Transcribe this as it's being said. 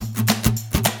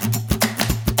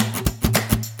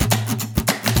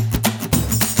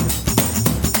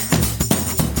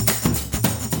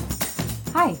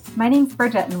My name's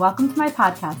Bridget, and welcome to my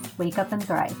podcast, Wake Up and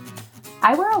Thrive.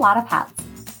 I wear a lot of hats,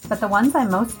 but the ones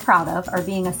I'm most proud of are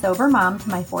being a sober mom to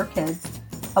my 4 kids,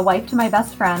 a wife to my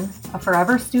best friend, a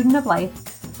forever student of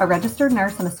life, a registered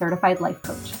nurse, and a certified life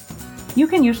coach. You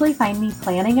can usually find me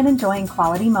planning and enjoying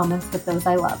quality moments with those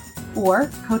I love, or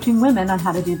coaching women on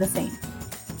how to do the same.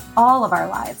 All of our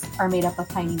lives are made up of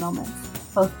tiny moments,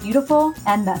 both beautiful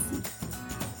and messy.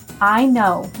 I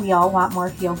know we all want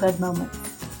more feel-good moments,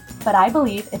 but I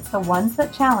believe it's the ones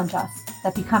that challenge us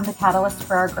that become the catalyst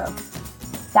for our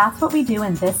growth. That's what we do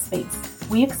in this space.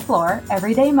 We explore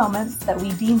everyday moments that we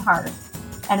deem hard,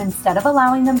 and instead of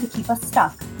allowing them to keep us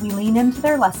stuck, we lean into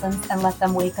their lessons and let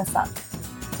them wake us up.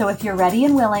 So if you're ready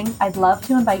and willing, I'd love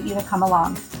to invite you to come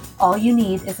along. All you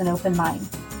need is an open mind.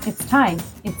 It's time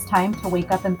to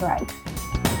wake up and thrive.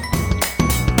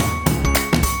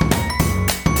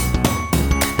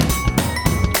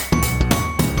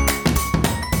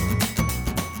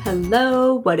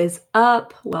 Hello, what is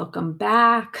up? Welcome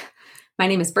back. My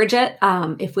name is Bridget.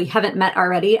 If we haven't met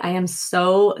already, I am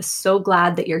so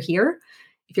glad that you're here.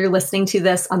 If you're listening to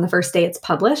this on the first day it's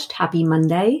published, happy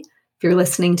Monday. If you're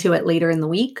listening to it later in the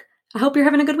week, I hope you're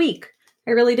having a good week.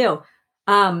 I really do.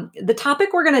 The topic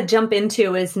we're going to jump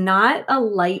into is not a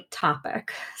light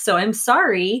topic. So I'm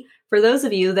sorry for those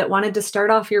of you that wanted to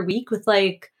start off your week with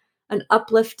like an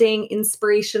uplifting,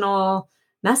 inspirational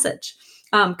message.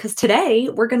 Because today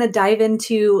we're going to dive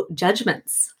into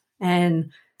judgments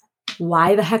and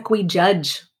why the heck we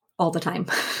judge all the time.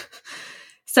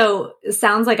 So it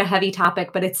sounds like a heavy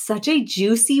topic, but it's such a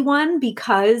juicy one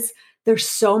because there's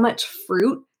so much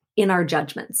fruit in our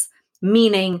judgments,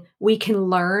 meaning we can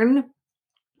learn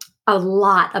a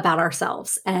lot about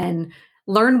ourselves and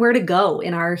learn where to go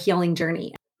in our healing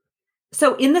journey.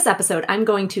 So in this episode, I'm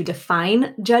going to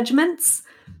define judgments.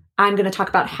 I'm going to talk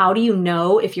about how do you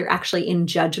know if you're actually in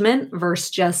judgment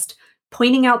versus just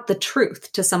pointing out the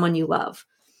truth to someone you love.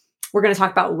 We're going to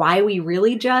talk about why we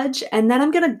really judge. And then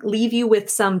I'm going to leave you with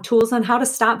some tools on how to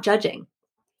stop judging,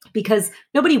 because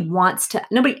nobody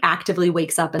actively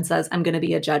wakes up and says, I'm going to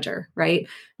be a judger, right?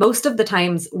 Most of the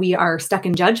times we are stuck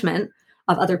in judgment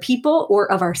of other people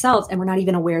or of ourselves, and we're not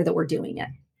even aware that we're doing it.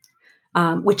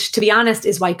 Which, to be honest,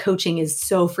 is why coaching is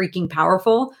so freaking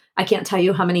powerful. I can't tell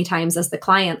you how many times as the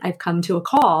client I've come to a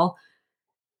call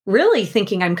really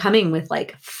thinking I'm coming with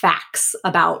like facts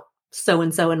about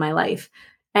so-and-so in my life.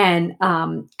 And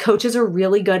coaches are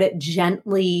really good at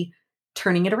gently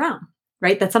turning it around,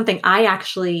 right? That's something I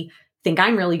actually think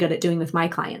I'm really good at doing with my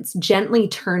clients, gently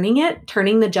turning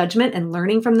the judgment and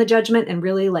learning from the judgment and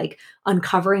really like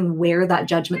uncovering where that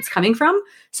judgment's coming from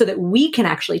so that we can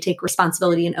actually take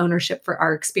responsibility and ownership for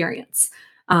our experience.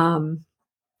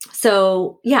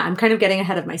 So yeah, I'm kind of getting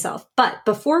ahead of myself. But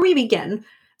before we begin,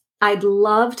 I'd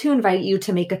love to invite you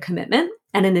to make a commitment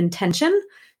and an intention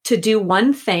to do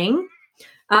one thing.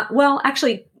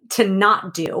 To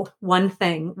not do one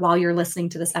thing while you're listening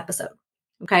to this episode.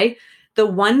 Okay. The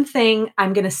one thing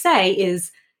I'm going to say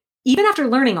is, even after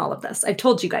learning all of this, I've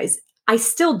told you guys, I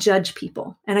still judge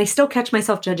people and I still catch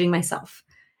myself judging myself.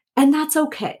 And that's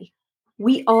okay.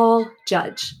 We all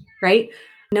judge, right?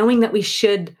 Knowing that we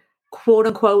should, quote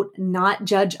unquote, not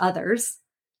judge others.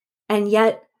 And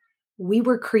yet we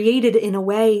were created in a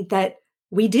way that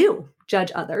we do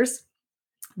judge others.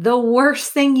 The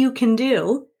worst thing you can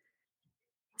do,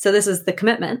 so this is the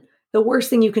commitment, the worst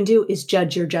thing you can do is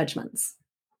judge your judgments.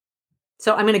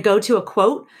 So I'm going to go to a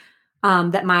quote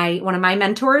that one of my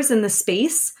mentors in the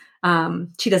space,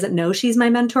 she doesn't know she's my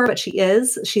mentor, but she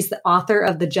is. She's the author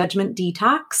of The Judgment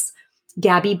Detox,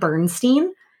 Gabby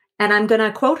Bernstein. And I'm going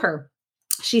to quote her.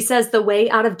 She says, "The way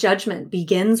out of judgment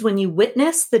begins when you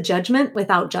witness the judgment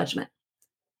without judgment."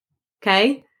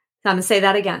 Okay? So I'm going to say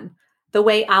that again. The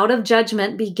way out of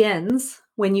judgment begins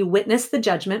when you witness the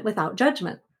judgment without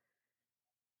judgment.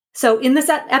 So in this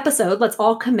episode, let's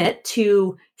all commit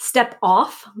to step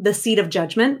off the seat of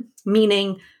judgment,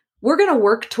 meaning we're going to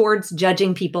work towards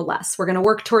judging people less. We're going to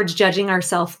work towards judging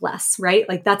ourselves less, right?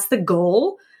 Like that's the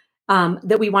goal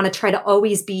that we want to try to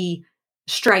always be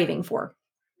striving for.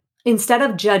 Instead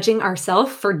of judging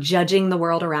ourselves for judging the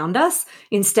world around us,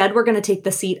 instead we're going to take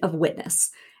the seat of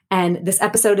witness. And this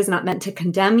episode is not meant to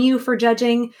condemn you for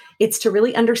judging. It's to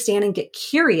really understand and get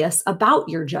curious about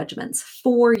your judgments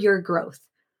for your growth.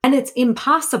 And it's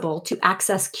impossible to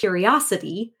access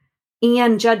curiosity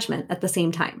and judgment at the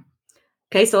same time.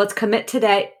 Okay, so let's commit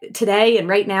today and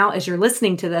right now as you're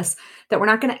listening to this, that we're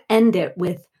not going to end it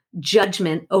with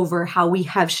judgment over how we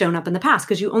have shown up in the past,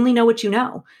 because you only know what you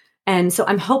know. And so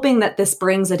I'm hoping that this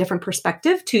brings a different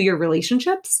perspective to your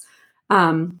relationships,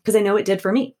 because I know it did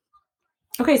for me.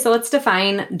 Okay, so let's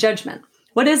define judgment.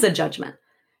 What is a judgment?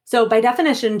 So by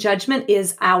definition, judgment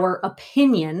is our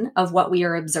opinion of what we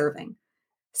are observing.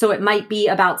 So it might be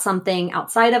about something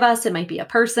outside of us. It might be a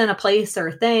person, a place, or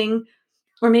a thing,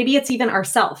 or maybe it's even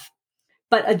ourself.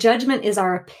 But a judgment is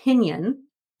our opinion.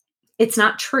 It's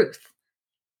not truth,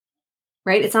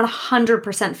 right? It's not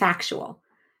 100% factual.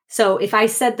 So if I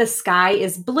said the sky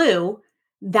is blue,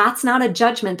 that's not a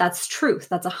judgment. That's truth.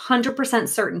 That's 100%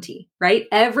 certainty, right?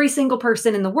 Every single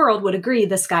person in the world would agree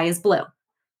the sky is blue.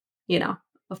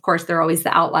 Of course, there are always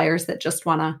the outliers that just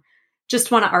want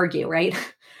to argue, right?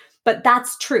 But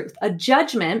that's truth. A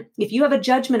judgment, if you have a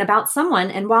judgment about someone,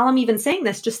 and while I'm even saying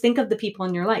this, just think of the people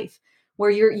in your life where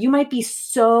you might be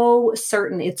so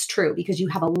certain it's true because you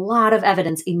have a lot of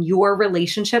evidence in your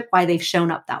relationship why they've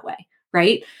shown up that way,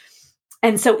 right?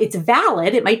 And so it's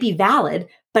valid, it might be valid,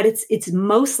 but it's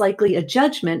most likely a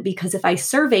judgment because if I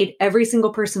surveyed every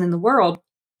single person in the world,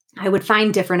 I would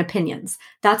find different opinions.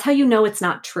 That's how you know it's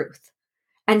not truth.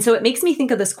 And so it makes me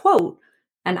think of this quote,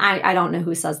 and I don't know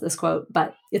who says this quote,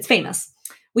 but it's famous.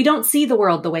 We don't see the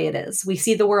world the way it is. We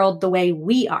see the world the way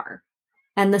we are.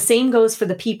 And the same goes for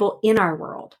the people in our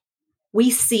world.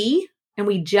 We see and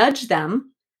we judge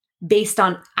them based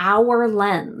on our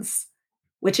lens,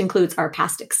 which includes our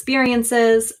past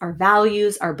experiences, our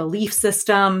values, our belief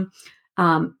system,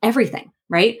 everything,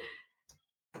 right?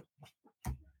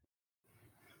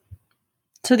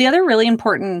 So the other really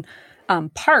important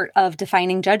part of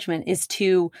defining judgment is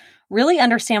to really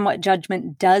understand what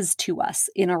judgment does to us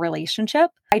in a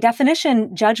relationship. By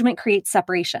definition, judgment creates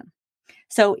separation.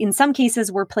 So in some cases,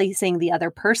 we're placing the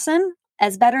other person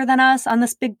as better than us on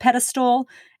this big pedestal.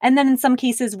 And then in some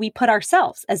cases, we put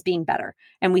ourselves as being better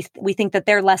and we think that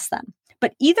they're less than.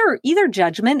 But either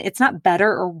judgment, it's not better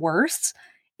or worse.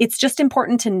 It's just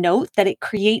important to note that it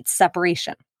creates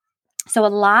separation. So a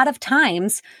lot of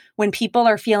times when people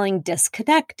are feeling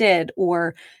disconnected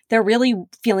or they're really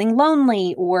feeling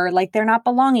lonely or like they're not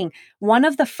belonging, one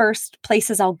of the first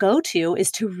places I'll go to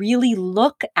is to really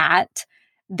look at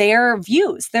their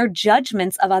views, their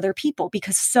judgments of other people,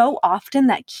 because so often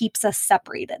that keeps us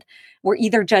separated. We're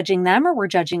either judging them or we're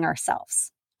judging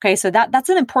ourselves. Okay, so that's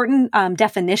an important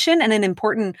definition and an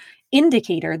important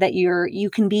indicator that you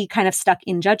can be kind of stuck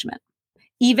in judgment.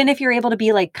 Even if you're able to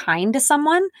be like kind to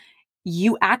someone,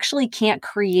 you actually can't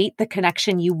create the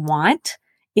connection you want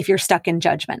if you're stuck in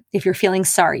judgment, if you're feeling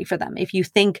sorry for them, if you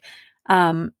think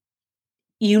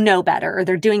you know better or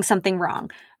they're doing something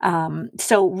wrong.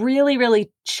 So really,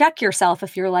 really check yourself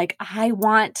if you're like, I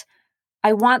want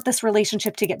this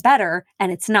relationship to get better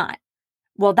and it's not.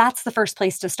 Well, that's the first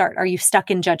place to start. Are you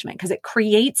stuck in judgment? Because it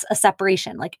creates a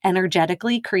separation, like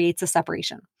energetically creates a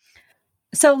separation.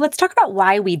 So let's talk about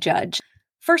why we judge.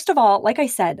 First of all, like I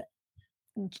said,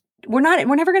 we're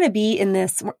never going to be in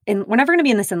this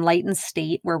enlightened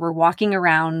state where we're walking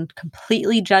around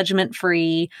completely judgment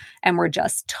free and we're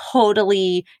just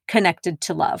totally connected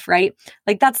to love, right?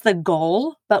 Like that's the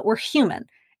goal, but we're human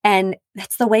and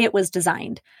that's the way it was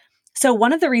designed. So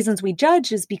one of the reasons we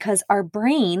judge is because our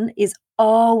brain is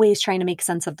always trying to make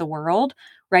sense of the world,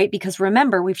 right? Because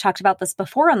remember, we've talked about this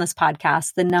before on this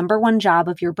podcast. The number one job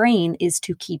of your brain is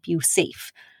to keep you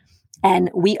safe.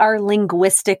 And we are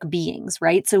linguistic beings,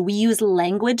 right? So we use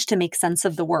language to make sense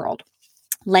of the world.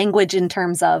 Language in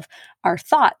terms of our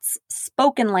thoughts,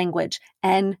 spoken language,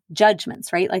 and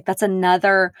judgments, right? Like that's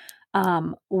another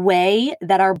way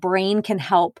that our brain can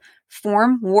help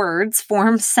form words,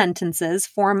 form sentences,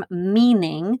 form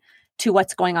meaning to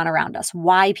what's going on around us,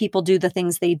 why people do the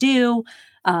things they do,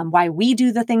 why we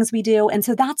do the things we do. And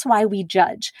so that's why we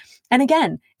judge. And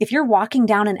again, if you're walking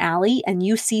down an alley and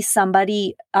you see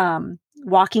somebody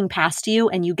walking past you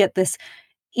and you get this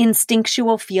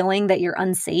instinctual feeling that you're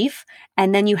unsafe,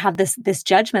 and then you have this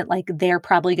judgment, like they're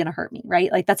probably going to hurt me,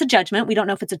 right? Like that's a judgment. We don't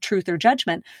know if it's a truth or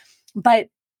judgment, but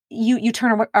you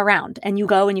turn around and you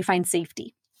go and you find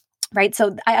safety, right?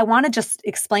 So I want to just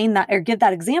explain that or give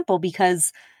that example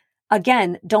because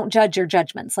again, don't judge your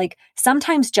judgments. Like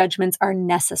sometimes judgments are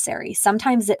necessary.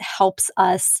 Sometimes it helps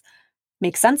us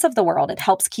make sense of the world. It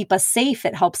helps keep us safe.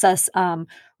 It helps us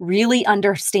really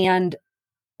understand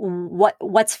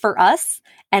what's for us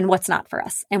and what's not for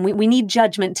us. And we need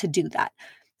judgment to do that.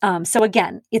 So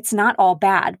again, it's not all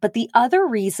bad. But the other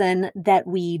reason that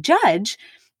we judge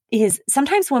is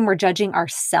sometimes when we're judging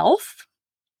ourselves.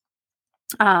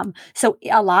 So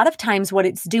a lot of times what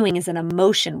it's doing is an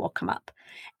emotion will come up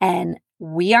and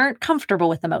we aren't comfortable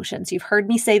with emotions. You've heard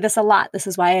me say this a lot. This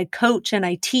is why I coach and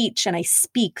I teach and I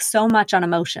speak so much on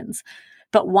emotions.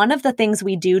 But one of the things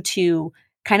we do to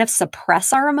kind of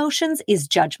suppress our emotions is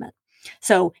judgment.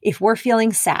 So if we're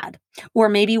feeling sad, or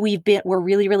maybe we're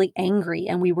really, really angry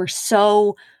and we were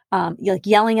so like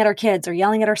yelling at our kids or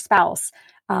yelling at our spouse.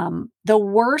 The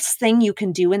worst thing you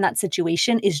can do in that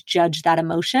situation is judge that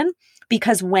emotion,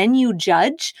 because when you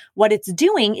judge, what it's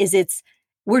doing is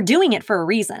we're doing it for a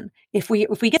reason. If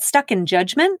we get stuck in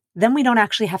judgment, then we don't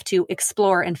actually have to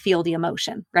explore and feel the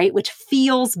emotion, right? Which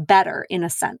feels better in a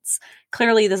sense.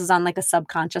 Clearly, this is on like a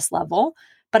subconscious level,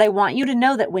 but I want you to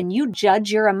know that when you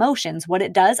judge your emotions, what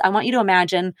it does, I want you to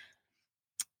imagine,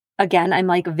 again, I'm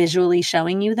like visually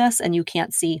showing you this and you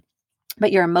can't see,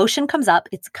 but your emotion comes up,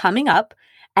 it's coming up,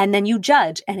 and then you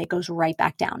judge and it goes right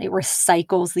back down. It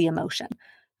recycles the emotion.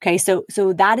 Okay. So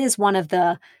that is one of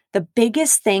the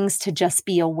biggest things to just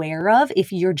be aware of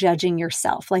if you're judging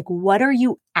yourself. Like, what are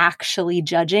you actually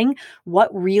judging? What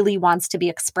really wants to be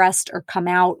expressed or come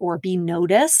out or be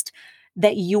noticed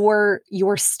that you're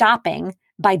stopping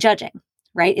by judging,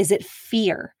 right? Is it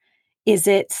fear? Is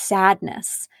it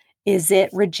sadness? Is it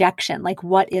rejection? Like,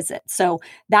 what is it? So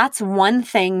that's one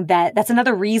thing that's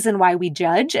another reason why we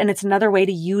judge. And it's another way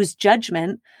to use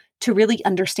judgment to really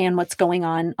understand what's going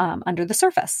on under the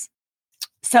surface.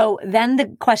 So then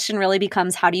the question really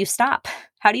becomes, how do you stop?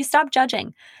 How do you stop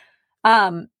judging?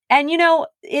 And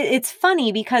it's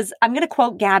funny because I'm going to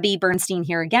quote Gabby Bernstein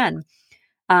here again,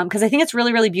 because I think it's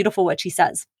really, really beautiful what she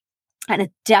says. And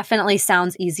it definitely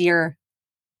sounds easier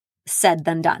said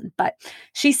than done. But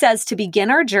she says, to begin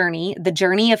our journey, the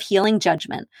journey of healing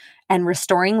judgment and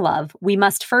restoring love, we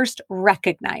must first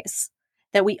recognize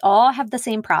that we all have the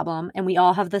same problem and we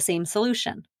all have the same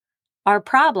solution. Our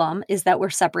problem is that we're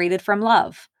separated from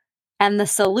love, and the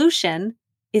solution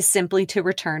is simply to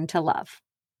return to love.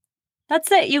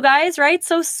 That's it, you guys, right?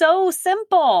 So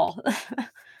simple.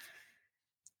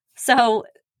 So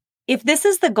if this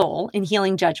is the goal in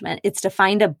healing judgment, it's to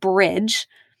find a bridge,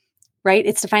 right?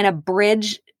 It's to find a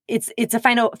bridge. It's to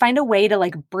find a way to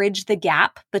like bridge the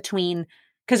gap between,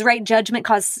 because right, judgment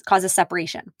causes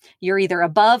separation. You're either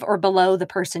above or below the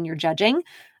person you're judging.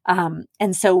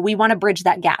 And so we want to bridge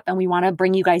that gap, and we want to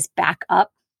bring you guys back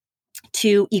up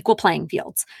to equal playing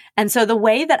fields. And so the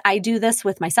way that I do this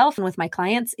with myself and with my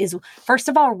clients is, first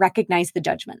of all, recognize the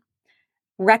judgment.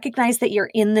 Recognize that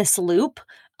you're in this loop.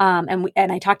 And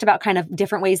I talked about kind of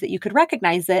different ways that you could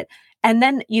recognize it. And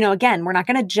then, again, we're not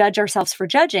going to judge ourselves for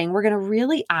judging. We're going to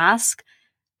really ask,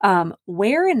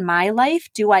 where in my life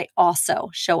do I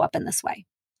also show up in this way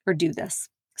or do this?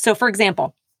 So for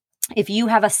example, if you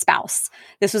have a spouse,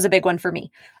 this was a big one for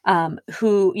me,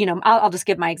 who, I'll just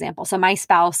give my example. So my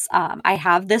spouse, I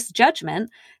have this judgment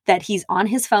that he's on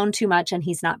his phone too much and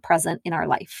he's not present in our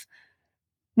life.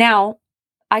 Now,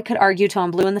 I could argue till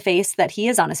I'm blue in the face that he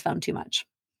is on his phone too much,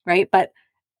 right? But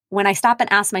when I stop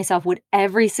and ask myself, would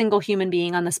every single human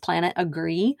being on this planet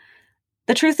agree?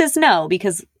 The truth is no,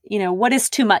 because, what does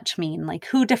too much mean? Like,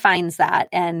 who defines that?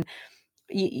 And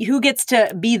who gets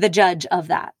to be the judge of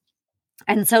that?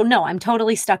 And so, no, I'm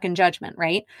totally stuck in judgment,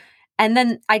 right? And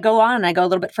then I go on and I go a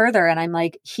little bit further and I'm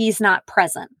like, he's not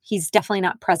present. He's definitely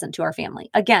not present to our family.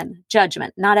 Again,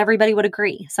 judgment. Not everybody would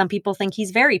agree. Some people think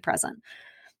he's very present.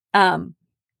 And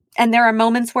there are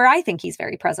moments where I think he's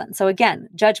very present. So again,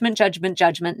 judgment,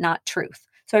 not truth.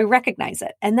 So I recognize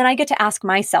it. And then I get to ask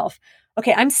myself,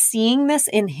 okay, I'm seeing this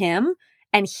in him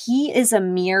and he is a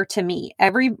mirror to me.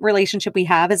 Every relationship we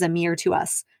have is a mirror to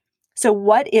us. So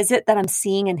what is it that I'm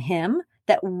seeing in him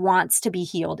that wants to be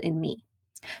healed in me?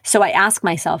 So I ask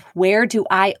myself, where do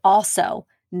I also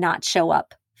not show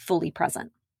up fully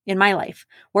present in my life?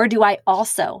 Where do I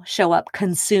also show up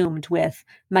consumed with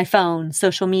my phone,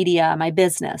 social media, my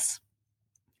business?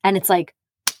 And it's like,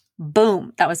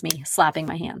 boom, that was me slapping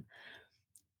my hand.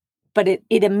 But it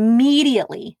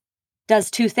immediately does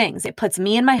two things. It puts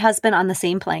me and my husband on the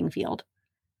same playing field.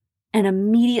 And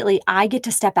immediately I get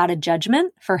to step out of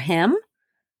judgment for him.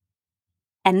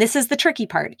 And this is the tricky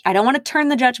part. I don't want to turn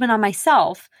the judgment on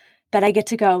myself, but I get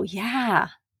to go, yeah,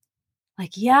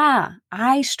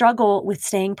 I struggle with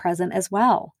staying present as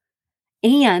well.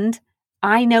 And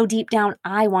I know deep down,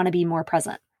 I want to be more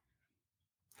present.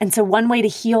 And so one way to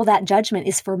heal that judgment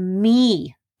is for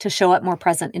me to show up more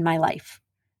present in my life.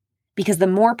 Because the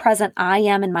more present I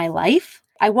am in my life,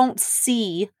 I won't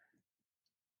see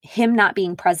him not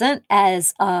being present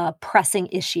as a pressing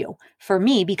issue for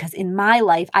me, because in my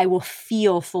life, I will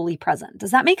feel fully present.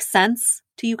 Does that make sense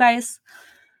to you guys?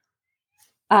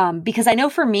 Because I know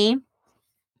for me,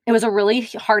 it was a really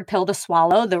hard pill to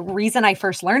swallow. The reason I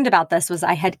first learned about this was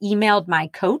I had emailed my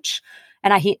coach,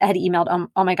 and I had emailed,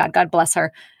 oh my God, God bless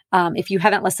her. If you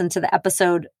haven't listened to the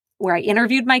episode where I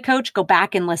interviewed my coach, go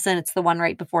back and listen. It's the one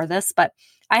right before this. But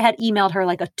I had emailed her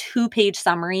like a 2-page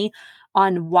summary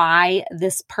on why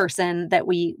this person that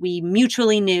we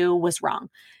mutually knew was wrong.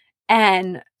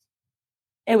 And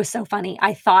it was so funny.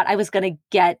 I thought I was going to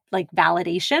get like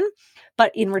validation,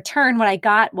 but in return, what I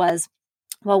got was,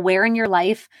 well, where in your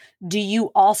life do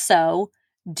you also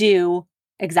do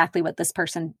exactly what this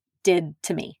person did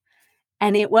to me?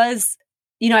 And it was,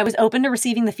 I was open to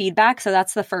receiving the feedback. So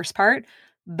that's the first part.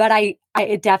 But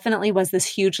it definitely was this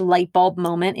huge light bulb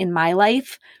moment in my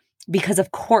life because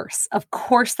of course,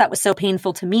 that was so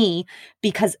painful to me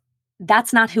because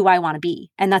that's not who I want to be.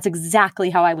 And that's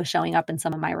exactly how I was showing up in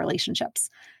some of my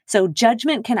relationships. So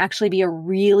judgment can actually be a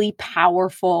really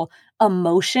powerful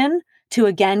emotion to,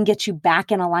 again, get you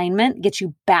back in alignment, get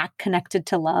you back connected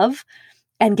to love,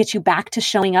 and get you back to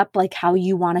showing up like how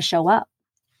you want to show up,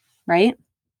 right?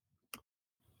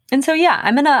 And so, yeah,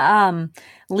 I'm going to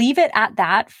leave it at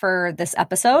that for this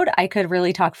episode. I could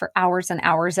really talk for hours and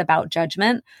hours about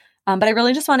judgment, but I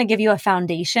really just want to give you a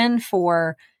foundation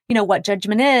for what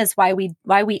judgment is, why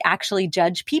we actually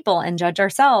judge people and judge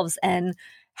ourselves, and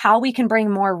how we can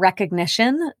bring more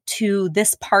recognition to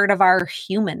this part of our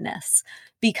humanness,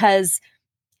 because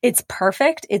it's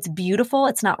perfect, it's beautiful,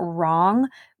 it's not wrong,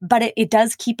 but it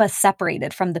does keep us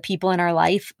separated from the people in our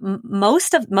life.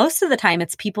 Most of the time,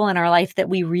 it's people in our life that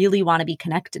we really want to be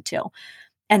connected to.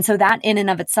 And so that in and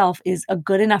of itself is a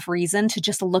good enough reason to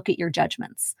just look at your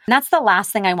judgments. And that's the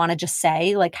last thing I want to just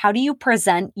say. Like, how do you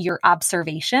present your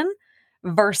observation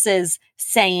versus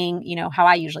saying, how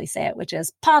I usually say it, which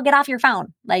is, Paul, get off your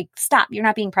phone. Like, stop, you're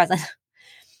not being present.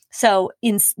 So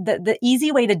in the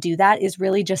easy way to do that is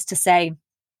really just to say,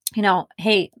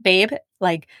 hey, babe,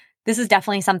 like, this is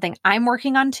definitely something I'm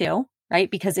working on too, right?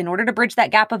 Because in order to bridge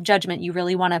that gap of judgment, you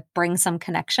really want to bring some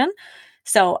connection.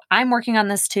 So I'm working on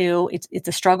this too. It's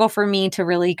a struggle for me to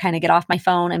really kind of get off my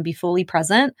phone and be fully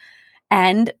present,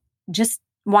 and just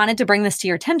wanted to bring this to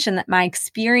your attention that my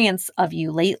experience of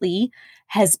you lately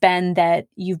has been that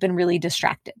you've been really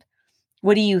distracted.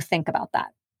 What do you think about that?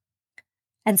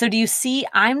 And so do you see,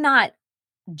 I'm not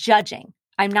judging.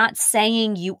 I'm not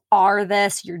saying you are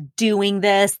this, you're doing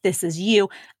this is you.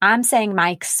 I'm saying my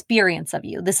experience of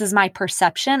you. This is my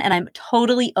perception, and I'm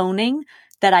totally owning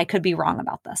that I could be wrong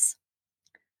about this.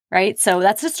 Right? So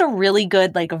that's just a really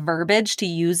good verbiage to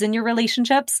use in your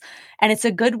relationships. And it's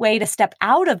a good way to step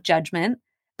out of judgment,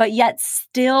 but yet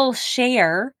still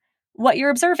share what you're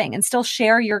observing and still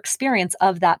share your experience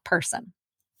of that person.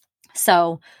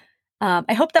 So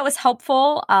I hope that was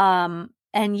helpful.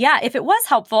 And yeah, if it was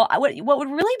helpful, what would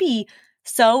really be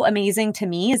so amazing to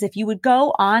me is if you would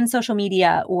go on social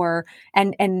media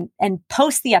and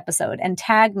post the episode and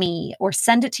tag me or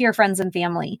send it to your friends and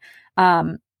family.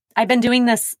 I've been doing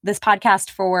this podcast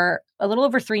for a little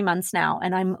over 3 months now,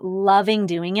 and I'm loving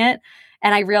doing it.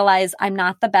 And I realize I'm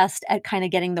not the best at kind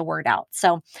of getting the word out.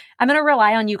 So I'm going to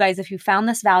rely on you guys. If you found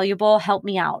this valuable, help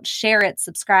me out, share it,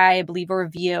 subscribe, leave a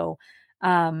review.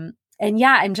 And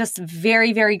yeah, I'm just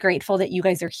very, very grateful that you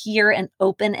guys are here and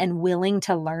open and willing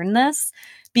to learn this,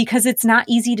 because it's not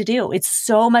easy to do. It's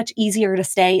so much easier to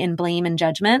stay in blame and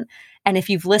judgment. And if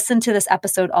you've listened to this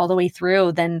episode all the way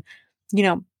through, then,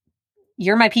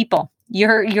 you're my people.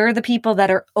 You're the people that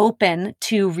are open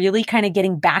to really kind of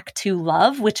getting back to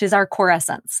love, which is our core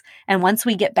essence. And once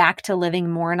we get back to living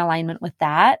more in alignment with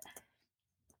that,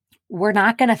 we're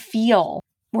not going to feel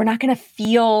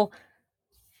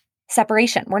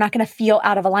separation. We're not going to feel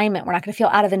out of alignment. We're not going to feel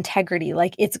out of integrity.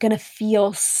 Like, it's going to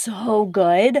feel so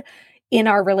good in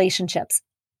our relationships.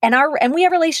 And we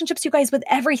have relationships, you guys, with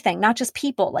everything, not just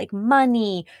people, like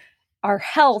money, our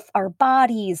health, our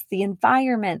bodies, the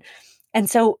environment. And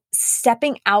so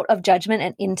stepping out of judgment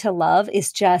and into love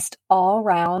is just all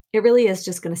around. It really is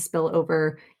just going to spill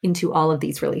over into all of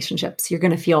these relationships. You're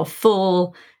going to feel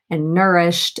full and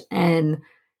nourished, and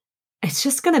it's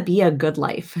just going to be a good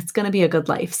life. It's going to be a good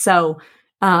life. So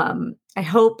I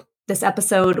hope this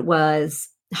episode was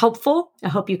helpful. I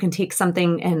hope you can take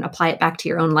something and apply it back to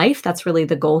your own life. That's really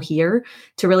the goal here,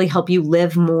 to really help you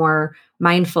live more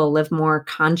mindful, live more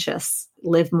conscious,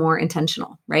 live more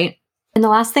intentional, right? And the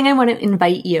last thing I want to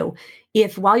invite you,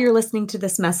 if while you're listening to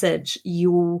this message,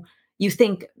 you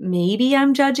think maybe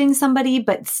I'm judging somebody,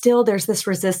 but still there's this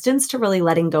resistance to really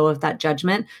letting go of that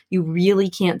judgment. You really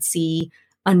can't see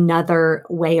another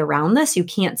way around this. You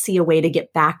can't see a way to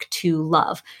get back to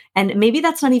love. And maybe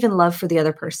that's not even love for the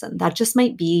other person. That just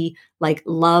might be like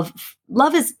love.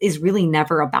 Love is really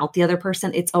never about the other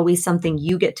person. It's always something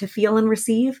you get to feel and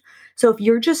receive. So if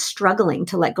you're just struggling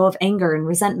to let go of anger and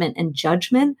resentment and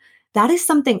judgment, that is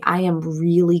something I am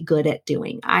really good at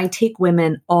doing. I take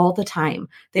women all the time.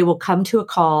 They will come to a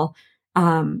call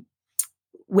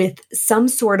with some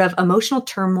sort of emotional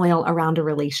turmoil around a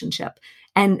relationship.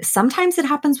 And sometimes it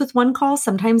happens with one call.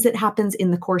 Sometimes it happens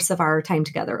in the course of our time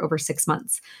together over 6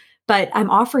 months. but I'm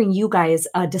offering you guys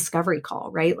a discovery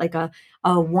call, right? Like a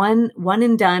one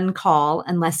and done call,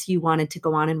 unless you wanted to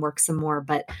go on and work some more.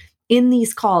 But in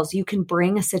these calls, you can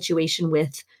bring a situation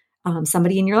with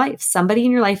somebody in your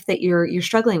life that you're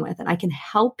struggling with, and I can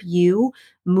help you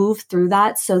move through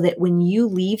that so that when you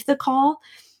leave the call,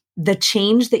 the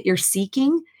change that you're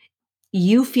seeking,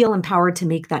 you feel empowered to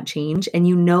make that change, and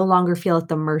you no longer feel at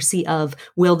the mercy of,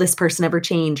 will this person ever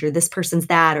change, or this person's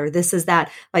that, or this is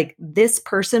that. Like, this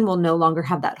person will no longer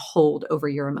have that hold over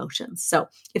your emotions. So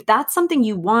if that's something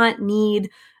you want, need,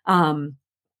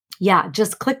 yeah,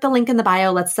 just click the link in the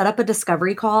bio. Let's set up a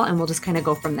discovery call and we'll just kind of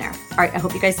go from there. All right. I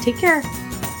hope you guys take care.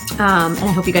 And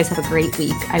I hope you guys have a great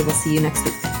week. I will see you next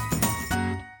week.